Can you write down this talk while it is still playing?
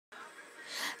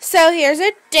So here's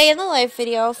a day in the life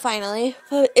video, finally.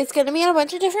 But it's going to be in a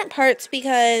bunch of different parts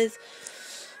because,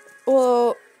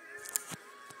 well,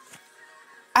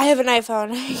 I have an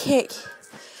iPhone.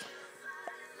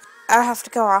 I have to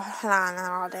go off and on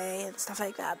all day and stuff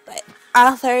like that. But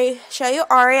I'll show you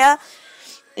Aria.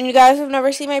 And you guys have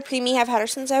never seen my preemie. I've had her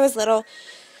since I was little.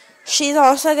 She's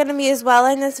also going to be as well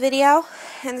in this video.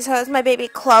 And so is my baby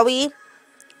Chloe.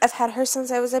 I've had her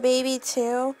since I was a baby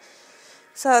too.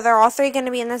 So they're all three going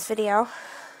to be in this video.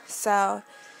 So,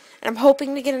 and I'm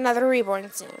hoping to get another reborn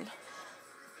soon.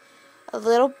 A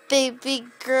little baby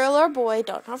girl or boy,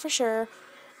 don't know for sure.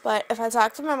 But if I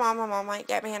talk to my mom might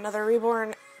get me another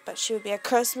reborn. But she would be a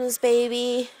Christmas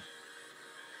baby.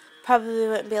 Probably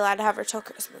wouldn't be allowed to have her till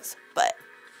Christmas. But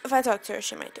if I talk to her,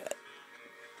 she might do it.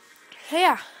 So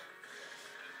yeah.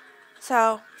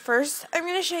 So first, I'm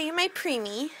going to show you my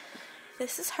preemie.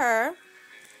 This is her.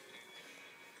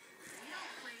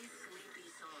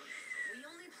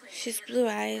 She's blue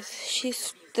eyes.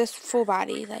 She's this full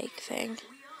body like thing.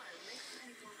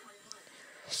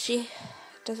 She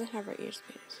doesn't have her ears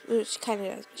pierced. Ooh, she kind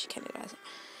of does, but she kind of doesn't.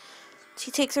 She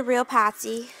takes a real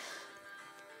Patsy.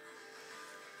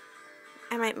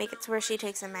 I might make it to where she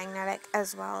takes a magnetic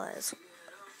as well as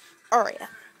Aria.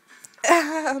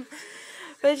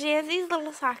 But she has these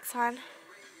little socks on.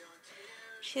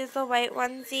 She has the white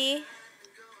onesie.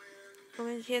 And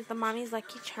then she has the Mommy's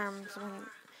Lucky Charms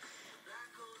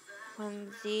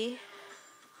onesie.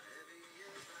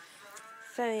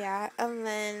 So yeah, and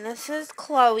then this is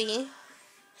Chloe.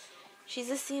 She's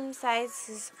the same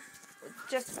size,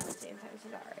 just about the same size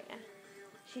as Aria.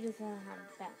 She doesn't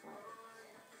have bent legs.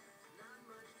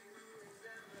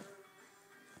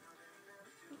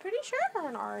 I'm pretty sure her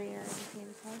and Aria are the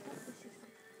same size.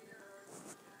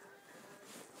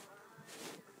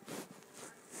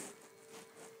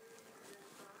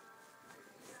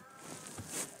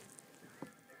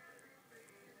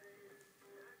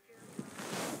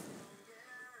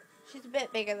 She's a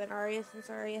bit bigger than Aria since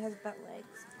Aria has bent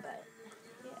legs, but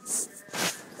yeah.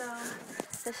 So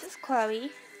this is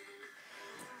Chloe.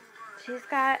 She's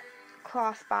got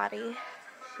cloth body.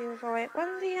 She has a white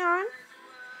onesie on.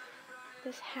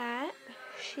 This hat.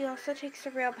 She also takes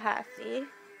a real Patsy.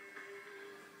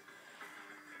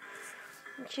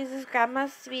 She has this Grandma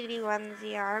Sweetie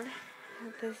onesie on.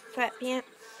 With this sweatpants.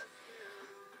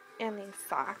 And these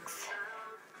socks.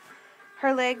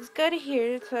 Her legs go to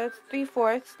here, so it's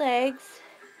 3/4 legs.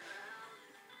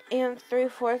 And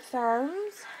 3/4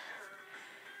 arms.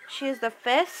 She has the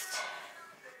fist.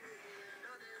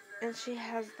 And she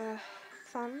has the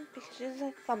thumb because she's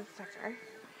a thumb sucker.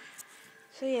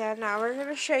 So yeah, now we're going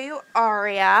to show you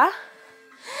Aria.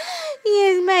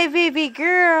 Here's my baby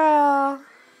girl.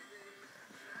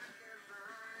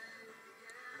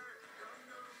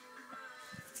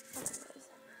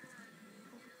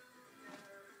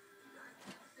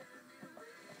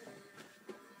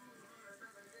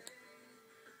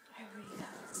 There we go.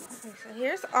 Okay, so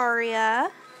here's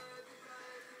Aria.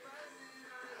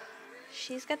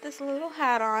 She's got this little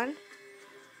hat on.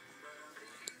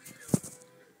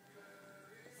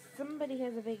 Somebody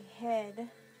has a big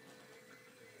head.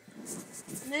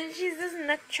 And then she's this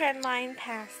neck trend line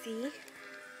passy.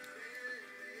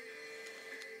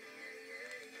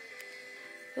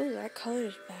 Ooh, that color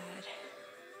is bad.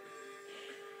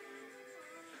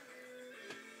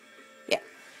 Yeah.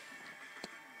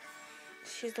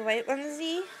 She's the white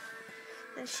onesie.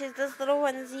 And she's this little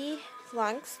onesie,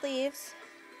 long sleeves.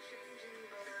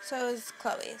 So is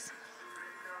Chloe's.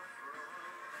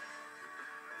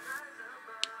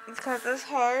 It's got this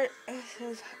heart. It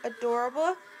says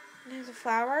adorable. And there's a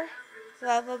flower.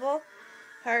 Lovable.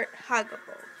 Heart.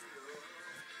 Huggable.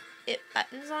 It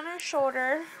buttons on her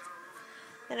shoulder.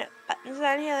 Then it buttons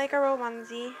down here like a real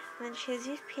onesie. And then she has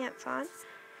these pants on.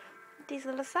 With these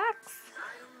little socks.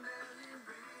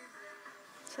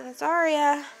 So that's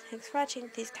Aria. Thanks for watching.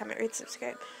 Please comment, rate,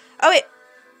 subscribe. Oh wait.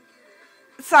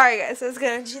 Sorry guys. I was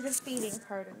going to do the speeding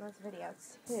part in this video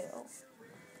too.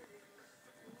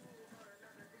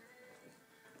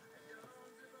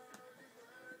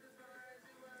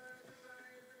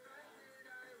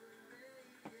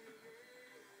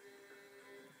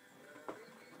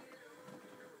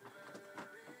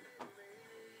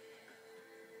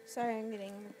 Sorry, I'm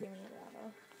getting the creamy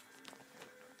bottle.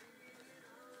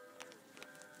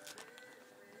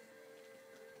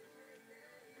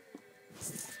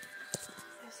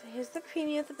 So here's the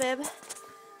preemie of the bib.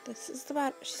 This is the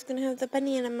bottom. She's going to have the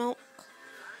banana milk.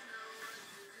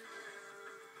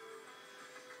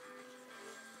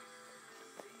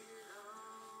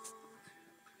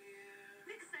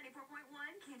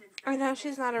 I know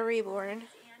she's not a reborn.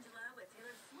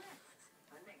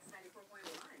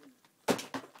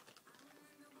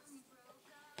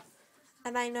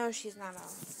 And I know she's not a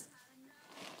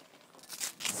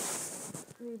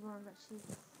reborn, but she's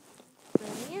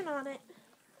joining in on it.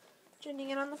 Joining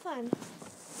in on the fun.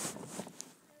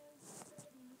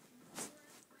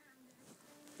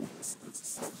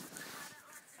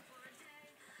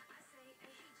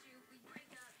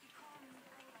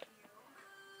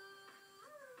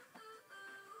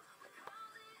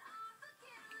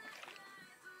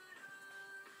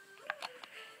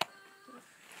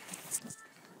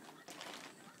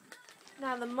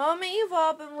 Now, the moment you've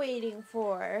all been waiting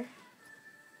for.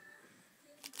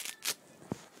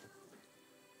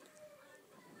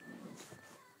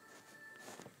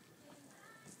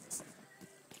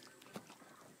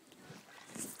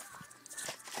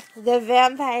 The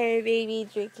vampire baby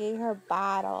drinking her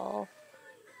bottle.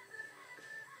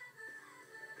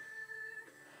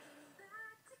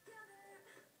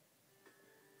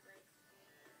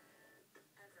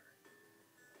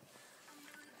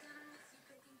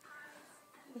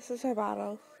 This is her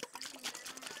bottle.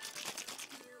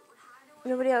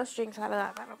 Nobody else drinks out of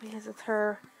that bottle because it's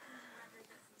her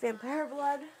vampire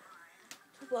blood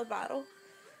bottle.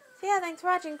 So yeah, thanks for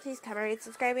watching. Please comment, rate,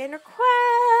 subscribe, and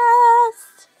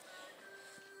request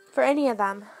for any of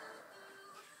them.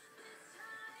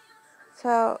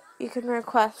 So you can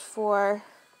request for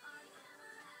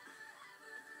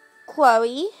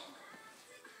Chloe,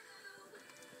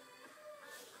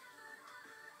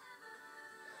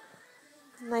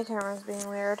 my camera's being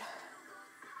weird,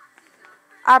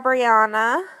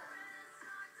 Aubrianna,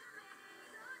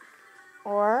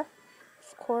 or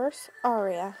of course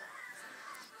Aria.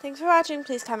 Thanks for watching.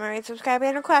 Please comment, rate, subscribe,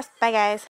 and request. Bye guys.